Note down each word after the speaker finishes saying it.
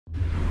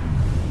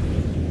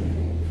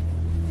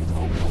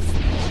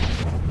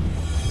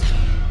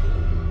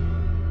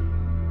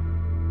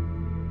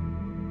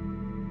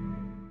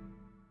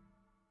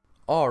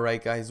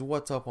Alright guys,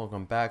 what's up?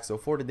 Welcome back. So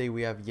for today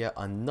we have yet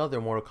another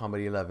Mortal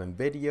Kombat 11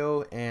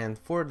 video, and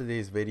for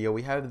today's video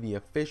we have the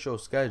official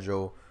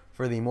schedule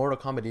for the Mortal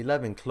Kombat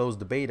 11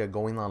 closed beta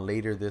going on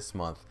later this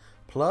month,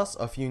 plus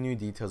a few new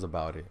details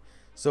about it.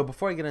 So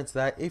before I get into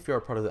that, if you're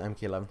a part of the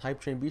MK11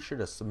 hype train, be sure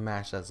to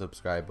smash that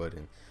subscribe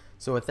button.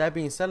 So with that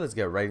being said, let's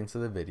get right into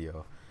the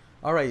video.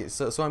 Alright,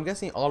 so I'm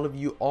guessing all of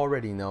you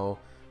already know,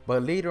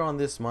 but later on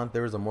this month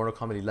there is a Mortal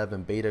Kombat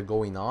 11 beta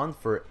going on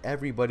for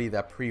everybody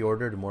that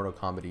pre-ordered Mortal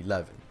Kombat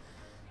 11.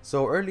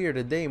 So earlier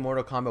today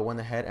Mortal Kombat went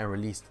ahead and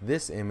released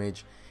this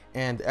image,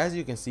 and as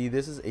you can see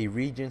this is a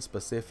region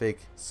specific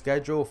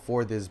schedule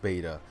for this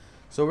beta.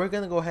 So we're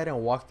going to go ahead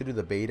and walk through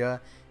the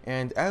beta,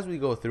 and as we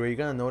go through you're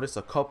going to notice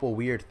a couple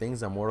weird things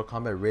that Mortal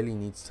Kombat really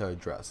needs to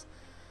address.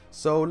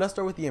 So let's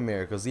start with the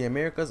Americas. The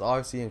Americas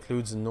obviously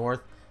includes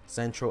North,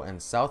 Central,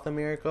 and South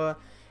America.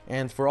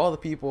 And for all the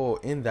people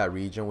in that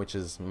region, which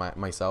is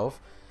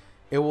myself,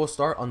 it will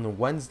start on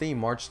Wednesday,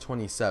 March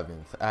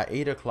 27th at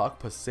 8 o'clock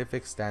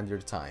Pacific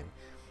Standard Time.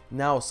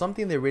 Now,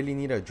 something they really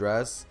need to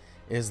address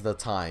is the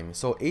time.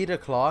 So 8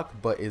 o'clock,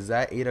 but is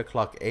that 8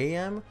 o'clock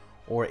AM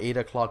or 8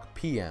 o'clock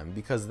PM?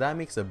 Because that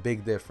makes a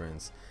big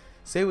difference.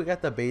 Say we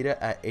got the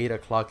beta at 8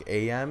 o'clock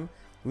AM,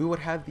 we would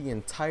have the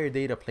entire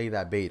day to play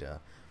that beta.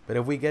 But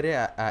if we get it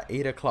at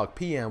 8 o'clock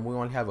PM, we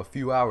only have a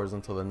few hours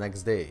until the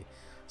next day.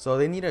 So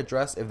they need to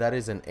address if that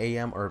is an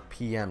AM or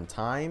PM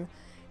time,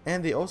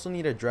 and they also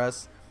need to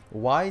address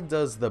why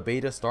does the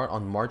beta start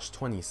on March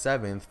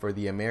 27th for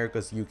the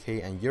Americas,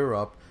 UK, and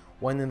Europe,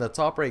 when in the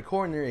top right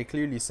corner it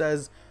clearly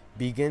says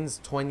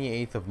begins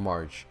 28th of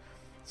March.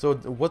 So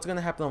what's going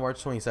to happen on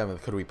March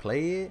 27th? Could we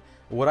play it?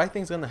 What I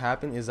think is going to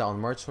happen is that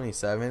on March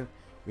 27th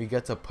we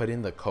get to put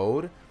in the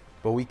code,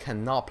 but we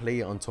cannot play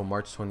it until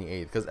March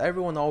 28th because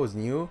everyone always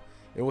knew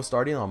it was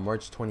starting on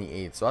March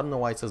 28th. So I don't know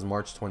why it says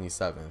March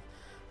 27th.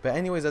 But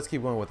anyways, let's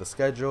keep going with the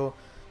schedule.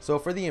 So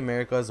for the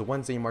Americas,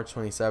 Wednesday, March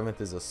 27th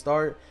is a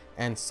start,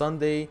 and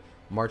Sunday,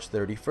 March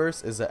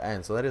 31st is the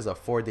end. So that is a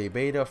 4-day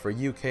beta. For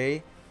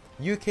UK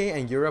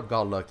and Europe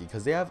got lucky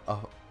because they have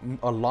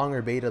a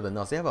longer beta than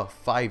us. They have a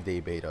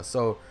 5-day beta.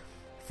 So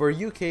for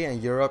UK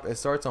and Europe, it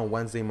starts on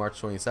Wednesday, March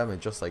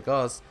 27th, just like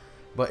us,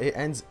 but it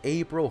ends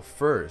April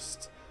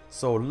 1st.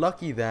 So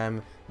lucky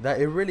them. That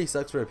it really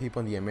sucks for the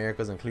people in the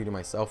Americas, including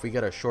myself. We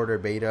get a shorter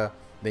beta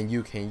than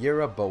UK and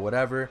Europe, but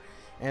whatever.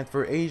 And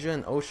for Asia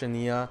and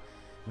Oceania,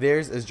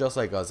 theirs is just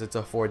like us. It's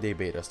a 4-day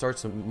beta.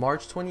 Starts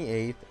March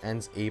 28th,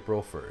 ends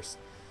April 1st.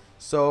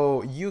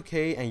 So UK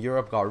and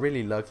Europe got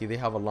really lucky. They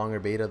have a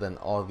longer beta than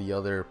all the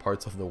other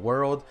parts of the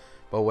world,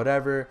 but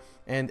whatever.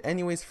 And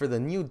anyways, for the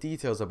new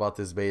details about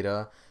this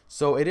beta,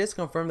 so it is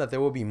confirmed that there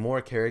will be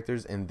more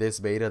characters in this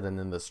beta than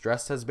in the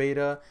stress test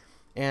beta.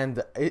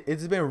 And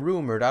it's been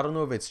rumored, I don't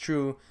know if it's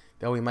true,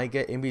 that we might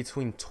get in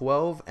between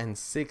 12 and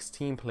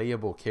 16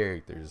 playable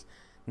characters.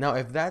 Now,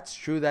 if that's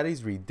true, that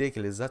is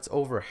ridiculous. That's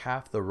over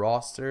half the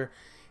roster.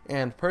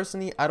 And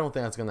personally, I don't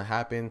think that's going to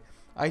happen.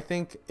 I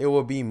think it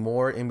will be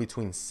more in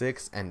between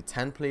 6 and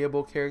 10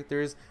 playable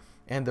characters.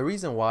 And the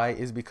reason why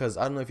is because,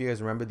 I don't know if you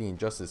guys remember the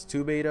Injustice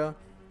 2 beta.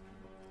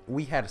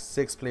 We had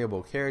 6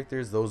 playable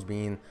characters, those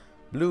being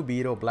Blue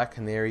Beetle, Black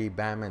Canary,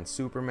 Batman,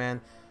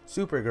 Superman,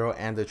 Supergirl,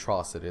 and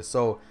Atrocitus.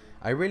 So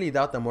I really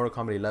doubt that Mortal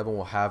Kombat 11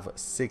 will have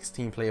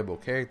 16 playable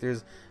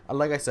characters.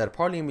 Like I said,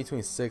 probably in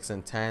between 6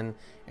 and 10,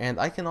 and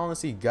I can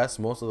honestly guess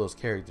most of those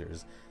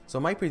characters. So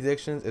my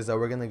predictions is that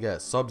we're going to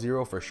get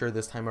Sub-Zero for sure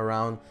this time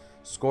around,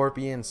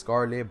 Scorpion,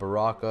 Scarlet,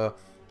 Baraka,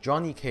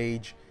 Johnny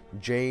Cage,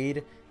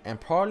 Jade, and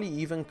probably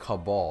even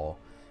Cabal.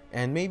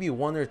 And maybe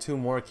 1 or 2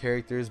 more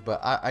characters, but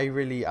I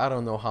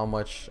don't know how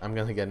much I'm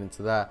going to get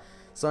into that.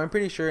 So I'm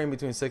pretty sure in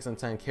between 6 and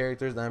 10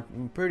 characters, and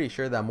I'm pretty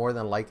sure that more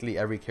than likely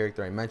every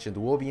character I mentioned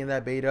will be in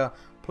that beta,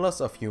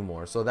 plus a few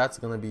more. So that's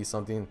going to be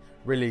something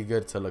really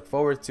good to look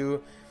forward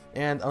to.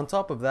 And on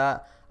top of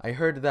that, I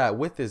heard that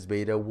with this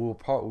beta,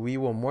 we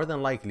will more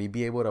than likely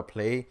be able to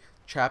play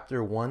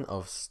Chapter 1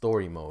 of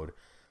Story Mode.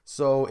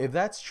 So if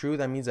that's true,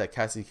 that means that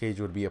Cassie Cage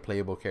would be a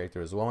playable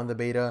character as well in the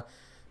beta.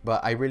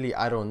 But I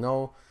don't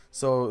know.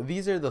 So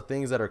these are the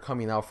things that are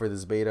coming out for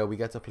this beta. We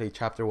get to play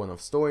Chapter 1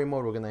 of Story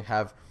Mode. We're going to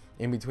have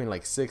in between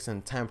like 6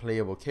 and 10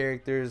 playable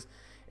characters,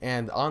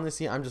 and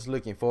honestly I'm just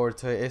looking forward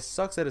to it. It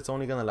sucks that it's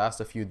only gonna last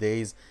a few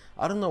days.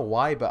 I don't know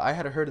why, but I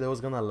had heard that it was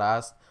gonna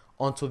last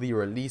until the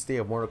release day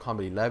of Mortal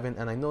Kombat 11,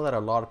 and I know that a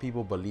lot of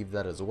people believe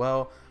that as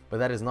well, but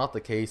that is not the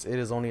case. It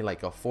is only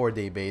like a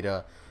 4-day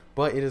beta,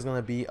 but it is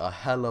gonna be a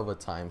hell of a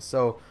time.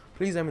 So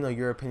please let me know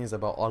your opinions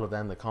about all of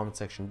that in the comment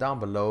section down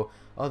below.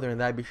 Other than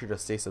that, be sure to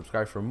stay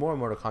subscribed for more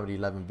Mortal Kombat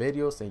 11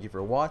 videos. Thank you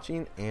for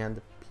watching,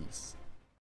 and peace.